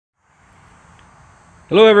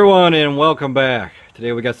Hello everyone and welcome back.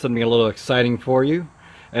 Today we got something a little exciting for you.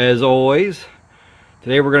 As always,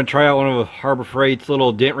 today we're going to try out one of Harbor Freight's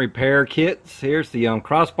little dent repair kits. Here's the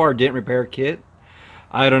Crossbar Dent Repair Kit.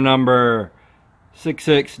 Item number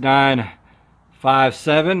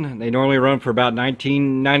 66957. They normally run for about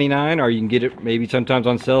 $19.99, or you can get it maybe sometimes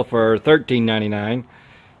on sale for $13.99.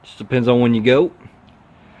 Just depends on when you go.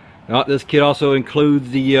 Now, this kit also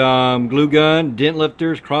includes the glue gun, dent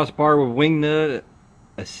lifters, crossbar with wing nut,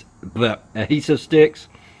 adhesive sticks,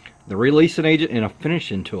 the releasing agent, and a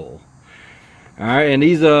finishing tool. Alright, and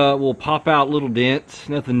these will pop out little dents,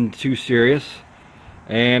 nothing too serious.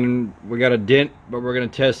 And we got a dent, but we're going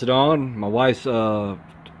to test it on. My wife's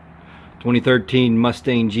 2013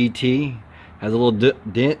 Mustang GT has a little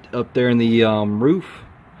dent up there in the roof.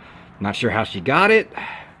 Not sure how she got it,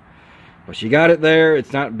 but she got it there.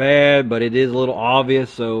 It's not bad, but it is a little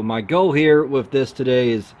obvious. So my goal here with this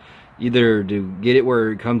today is either to get it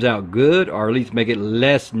where it comes out good, or at least make it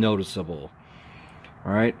less noticeable.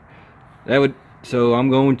 All right, so I'm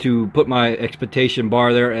going to put my expectation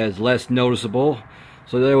bar there as less noticeable,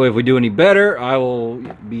 so that way if we do any better, I will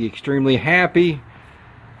be extremely happy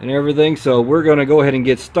and everything. So we're going to go ahead and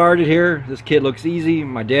get started here. This kit looks easy.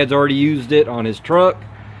 My dad's already used it on his truck,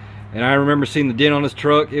 and I remember seeing the dent on his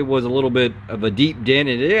truck. It was a little bit of a deep dent,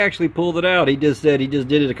 and it actually pulled it out. He just said he just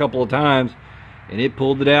did it a couple of times, and it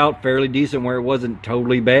pulled it out fairly decent, where it wasn't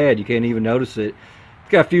totally bad. You can't even notice it. It's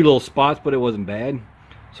got a few little spots, but it wasn't bad.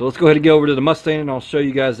 So let's go ahead and go over to the Mustang, and I'll show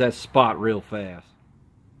you guys that spot real fast.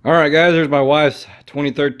 Alright guys, there's my wife's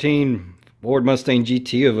 2013 Ford Mustang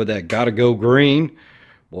GT with that gotta go green.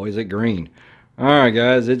 Boy, is it green. Alright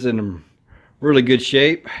guys, it's in really good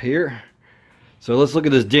shape here. So let's look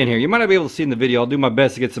at this dent here. You might not be able to see in the video. I'll do my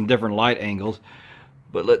best to get some different light angles,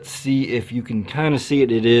 but let's see if you can kind of see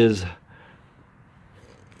it. It is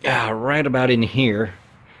right about in here.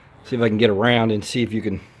 See if I can get around and see if you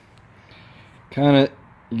can kind of,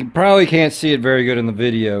 you probably can't see it very good in the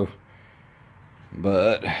video,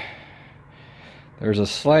 but there's a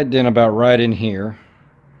slight dent about right in here.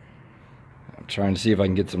 I'm trying to see if I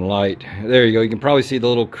can get some light. There you go. You can probably see the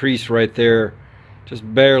little crease right there, just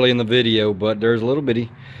barely in the video, but there's a little bitty.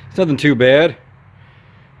 It's nothing too bad.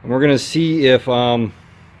 And we're gonna see if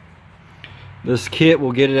this kit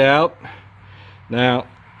will get it out. Now,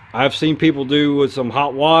 I've seen people do with some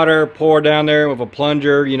hot water, pour down there with a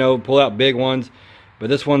plunger, you know, pull out big ones. But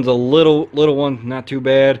this one's a little one, not too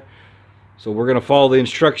bad. So we're gonna follow the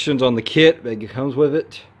instructions on the kit that comes with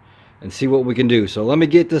it and see what we can do. So let me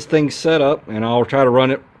get this thing set up, and I'll try to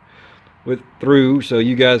run it through so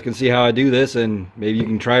you guys can see how I do this, and maybe you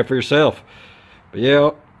can try it for yourself. But yeah,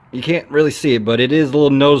 you can't really see it, but it is a little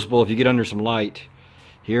noticeable if you get under some light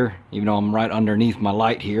here, even though I'm right underneath my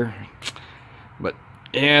light here. But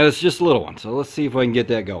yeah, it's just a little one. So let's see if I can get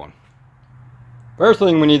that going. First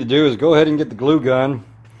thing we need to do is go ahead and get the glue gun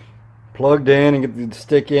plugged in and get the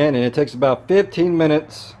stick in, and it takes about 15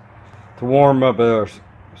 minutes to warm up,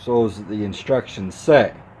 so as the instructions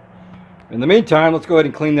say. In the meantime, let's go ahead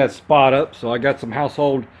and clean that spot up. So I got some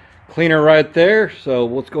household cleaner right there, so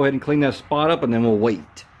let's go ahead and clean that spot up, and then we'll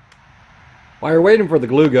wait. While you're waiting for the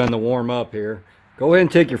glue gun to warm up here, go ahead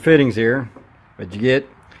and take your fittings here that you get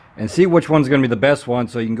and see which one's going to be the best one,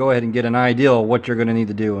 so you can go ahead and get an idea of what you're going to need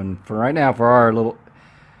to do. And for right now, for our little,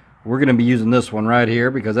 we're going to be using this one right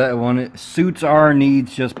here, because that one, it suits our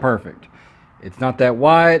needs just perfect. It's not that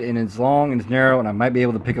wide, and it's long, and it's narrow, and I might be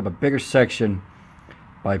able to pick up a bigger section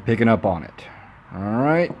by picking up on it.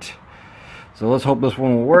 Alright, so let's hope this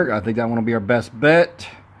one will work. I think that one will be our best bet.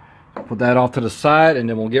 Put that off to the side, and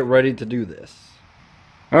then we'll get ready to do this.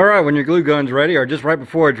 Alright, when your glue gun's ready, or just right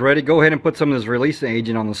before it's ready, go ahead and put some of this releasing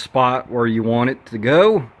agent on the spot where you want it to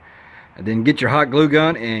go, and then get your hot glue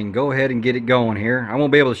gun and go ahead and get it going here. I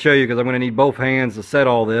won't be able to show you because I'm going to need both hands to set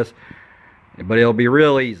all this, but it'll be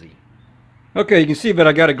real easy. Okay, you can see that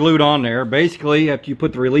I got it glued on there. Basically, after you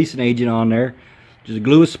put the releasing agent on there, just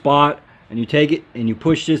glue a spot, and you take it and you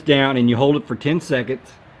push this down and you hold it for 10 seconds.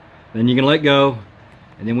 Then you can let go,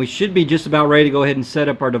 and then we should be just about ready to go ahead and set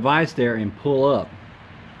up our device there and pull up.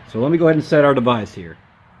 So let me go ahead and set our device here.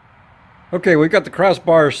 Okay, we've got the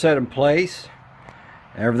crossbar set in place.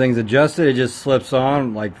 Everything's adjusted. It just slips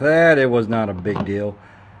on like that. It was not a big deal.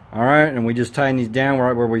 Alright, and we just tighten these down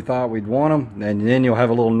right where we thought we'd want them. And then you'll have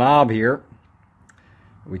a little knob here.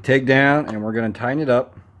 We take down and we're going to tighten it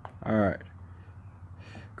up. Alright.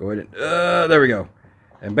 Go ahead and, there we go.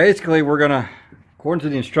 And basically we're going to, according to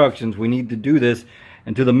the instructions, we need to do this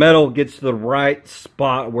until the metal gets to the right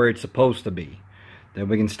spot where it's supposed to be. Then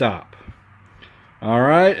we can stop.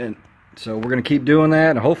 Alright, and so we're going to keep doing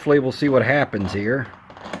that, and hopefully we'll see what happens here.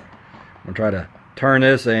 I'm going to try to turn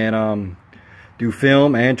this and do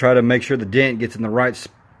film and try to make sure the dent gets in the right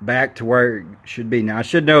back to where it should be. Now I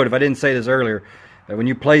should note, if I didn't say this earlier, that when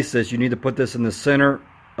you place this, you need to put this in the center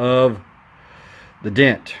of the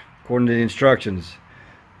dent according to the instructions,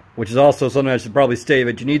 which is also something I should probably state,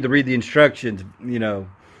 but you need to read the instructions. You know,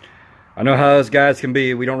 I know how us guys can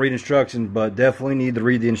be, we don't read instructions, but definitely need to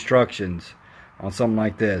read the instructions on something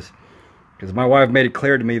like this, because my wife made it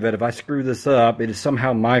clear to me that if I screw this up, it is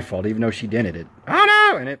somehow my fault, even though she dented it. Oh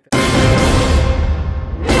no! And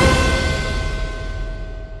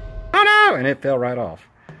it fell right off.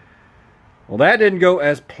 Well, that didn't go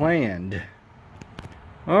as planned.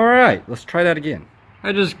 Alright, let's try that again.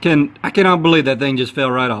 I cannot believe that thing just fell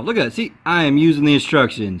right off. Look at that. See, I am using the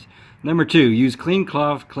instructions. Number 2, use clean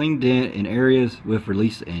cloth, clean dent in areas with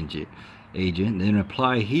release agent. Then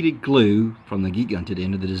apply heated glue from the geek gun to the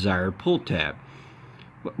end of the desired pull tab.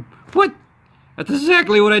 What? That's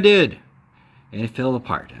exactly what I did. And it fell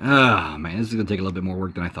apart. Oh man, this is going to take a little bit more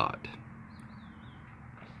work than I thought.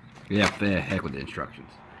 Yeah, heck with the instructions.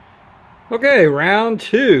 Okay, round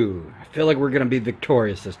 2. I feel like we're going to be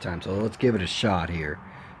victorious this time, so let's give it a shot here.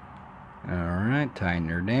 Alright, tighten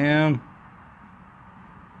her down.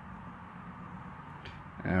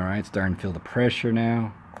 Alright, starting to feel the pressure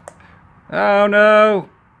now. Oh no!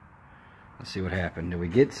 Let's see what happened. Did we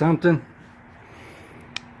get something?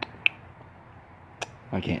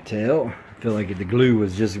 I can't tell. I feel like the glue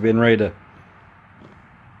was just been ready to...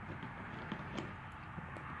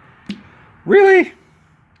 Really?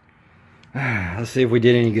 Let's see if we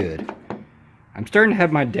did any good. I'm starting to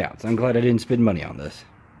have my doubts. I'm glad I didn't spend money on this.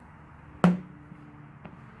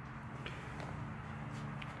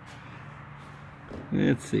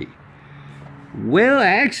 Let's see. Well,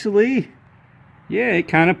 actually, yeah, it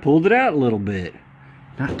kind of pulled it out a little bit.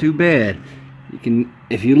 Not too bad. You can,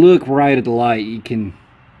 if you look right at the light, you can,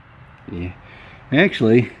 yeah.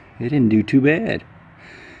 Actually, it didn't do too bad.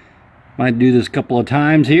 Might do this a couple of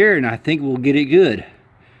times here, and I think we'll get it good.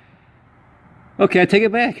 Okay, I take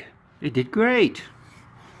it back. It did great.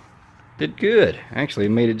 Did good. Actually,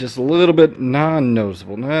 it made it just a little bit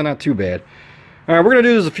non-noticeable. No, not too bad. All right, we're going to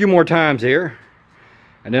do this a few more times here.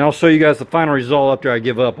 And then I'll show you guys the final result after I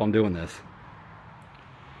give up on doing this.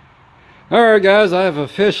 Alright guys, I have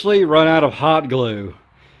officially run out of hot glue.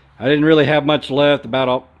 I didn't really have much left, about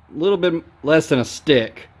a little bit less than a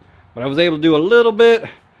stick. But I was able to do a little bit,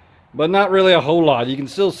 but not really a whole lot. You can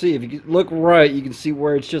still see, if you look right, you can see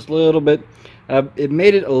where it's just a little bit. It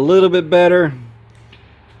made it a little bit better.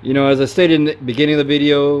 You know, as I stated in the beginning of the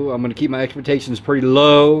video, I'm going to keep my expectations pretty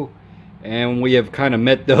low. And we have kind of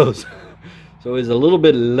met those. So it's a little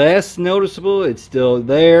bit less noticeable. It's still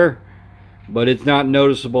there, but it's not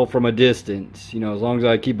noticeable from a distance. You know, as long as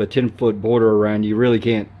I keep a 10-foot border around, you really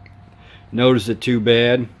can't notice it too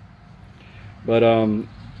bad. But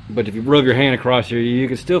if you rub your hand across here, you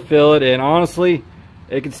can still feel it. And honestly,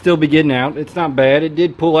 it could still be getting out. It's not bad. It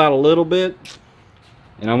did pull out a little bit.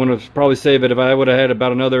 And I'm going to probably say that if I would have had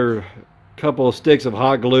about another couple of sticks of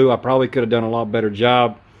hot glue, I probably could have done a lot better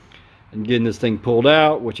job and getting this thing pulled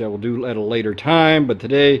out, which I will do at a later time. But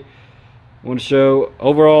today I want to show,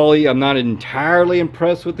 overall, I'm not entirely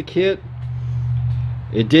impressed with the kit.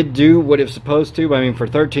 It did do what it's supposed to. I mean, for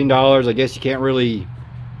 $13, I guess you can't really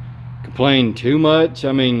complain too much.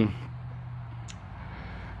 I mean,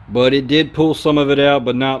 but it did pull some of it out,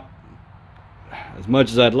 but not as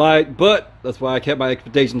much as I'd like. But that's why I kept my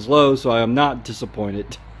expectations low, so I am not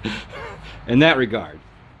disappointed in that regard.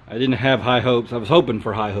 I didn't have high hopes. I was hoping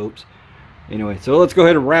for high hopes. Anyway, so let's go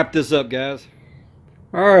ahead and wrap this up, guys.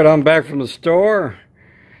 Alright, I'm back from the store,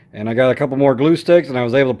 and I got a couple more glue sticks, and I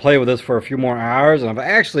was able to play with this for a few more hours, and I've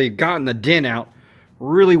actually gotten the dent out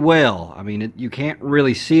really well. I mean, you can't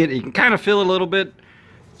really see it. You can kind of feel it a little bit.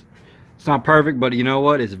 It's not perfect, but you know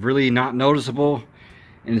what? It's really not noticeable,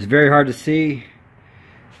 and it's very hard to see.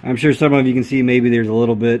 I'm sure some of you can see maybe there's a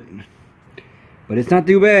little bit, but it's not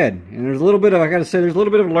too bad. And there's a little bit of, I gotta say, there's a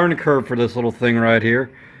little bit of a learning curve for this little thing right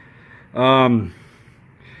here.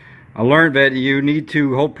 I learned that you need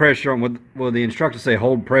to hold pressure on, well, the instructors say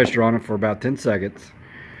hold pressure on it for about 10 seconds,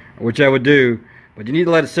 which I would do, but you need to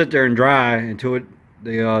let it sit there and dry until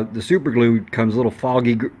the super glue becomes a little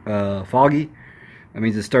foggy. That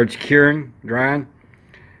means it starts curing, drying.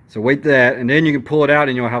 So wait that, and then you can pull it out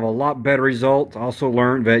and you'll have a lot better results. Also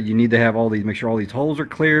learned that you need to have make sure all these holes are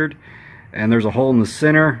cleared, and there's a hole in the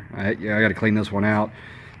center. I got to clean this one out.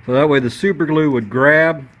 So that way the super glue would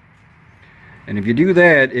grab. And if you do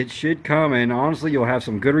that, it should come, and honestly, you'll have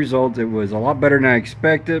some good results. It was a lot better than I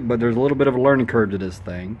expected, but there's a little bit of a learning curve to this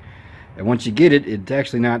thing. And once you get it, it's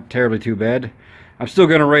actually not terribly too bad. I'm still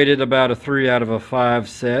going to rate it about a 3 out of a 5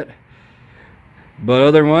 set. But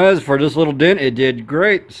otherwise, for this little dent, it did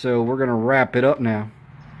great. So we're gonna wrap it up now.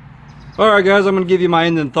 Alright guys, I'm gonna give you my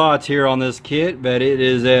ending thoughts here on this kit. But it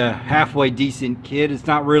is a halfway decent kit. It's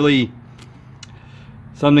not really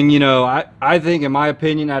something, you know, I think, in my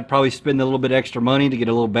opinion, I'd probably spend a little bit extra money to get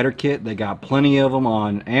a little better kit. They got plenty of them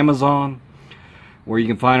on Amazon, where you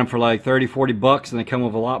can find them for like 30-40 bucks, and they come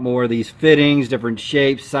with a lot more of these fittings, different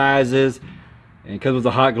shapes, sizes, and it comes with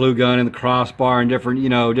the hot glue gun and the crossbar and different, you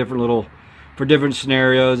know, different little, for different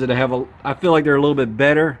scenarios that have a, I feel like they're a little bit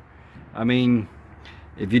better. I mean,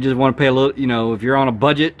 if you just want to pay a little, you know, if you're on a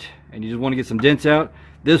budget and you just want to get some dents out,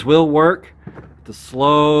 this will work. It's a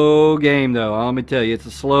slow game though, let me tell you, it's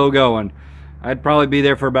a slow going. I'd probably be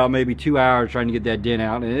there for about maybe 2 hours trying to get that dent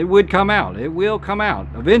out, and it would come out. It will come out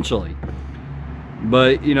eventually.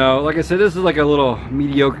 But, you know, like I said, this is like a little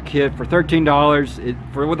mediocre kit for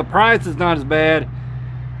 $13. For with the price, it's not as bad,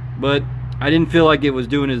 but I didn't feel like it was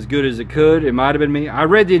doing as good as it could. It might have been me. I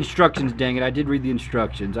read the instructions, dang it. I did read the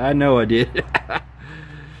instructions. I know I did.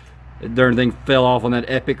 That darn thing fell off on that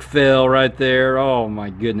epic fail right there. Oh my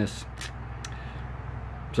goodness.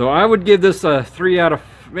 So I would give this a 3 out of,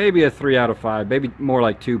 maybe a 3 out of 5, maybe more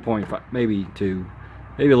like 2.5, maybe 2,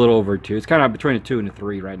 maybe a little over 2. It's kind of between a 2 and a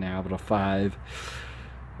 3 right now, but a 5.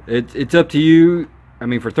 It's up to you. I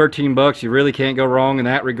mean, for 13 bucks, you really can't go wrong in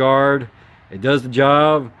that regard. It does the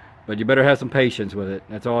job, but you better have some patience with it.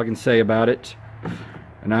 That's all I can say about it.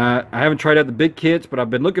 And I haven't tried out the big kits, but I've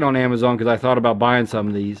been looking on Amazon because I thought about buying some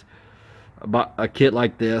of these, about a kit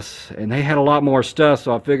like this, and they had a lot more stuff.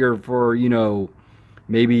 So I figured for, you know,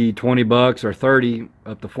 maybe 20 bucks or 30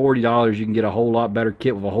 up to $40, you can get a whole lot better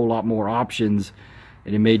kit with a whole lot more options,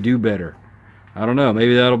 and it may do better. I don't know,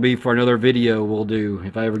 maybe that'll be for another video we'll do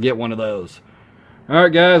if I ever get one of those.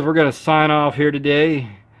 Alright guys, we're gonna sign off here today.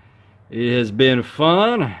 It has been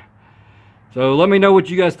fun. So let me know what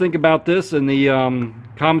you guys think about this in the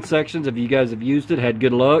comment sections. If you guys have used it, had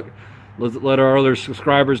good luck, let our other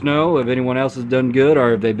subscribers know if anyone else has done good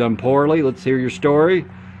or if they've done poorly. Let's hear your story.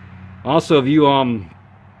 Also, if you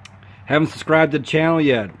haven't subscribed to the channel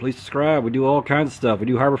yet, please subscribe. We do all kinds of stuff. We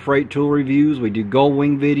do Harbor Freight tool reviews, we do Gold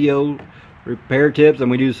Wing video repair tips, and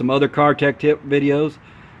we do some other car tech tip videos,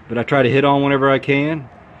 but I try to hit on whenever I can.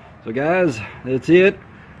 So guys, that's it.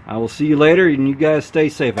 I will see you later, and you guys stay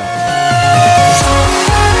safe out there.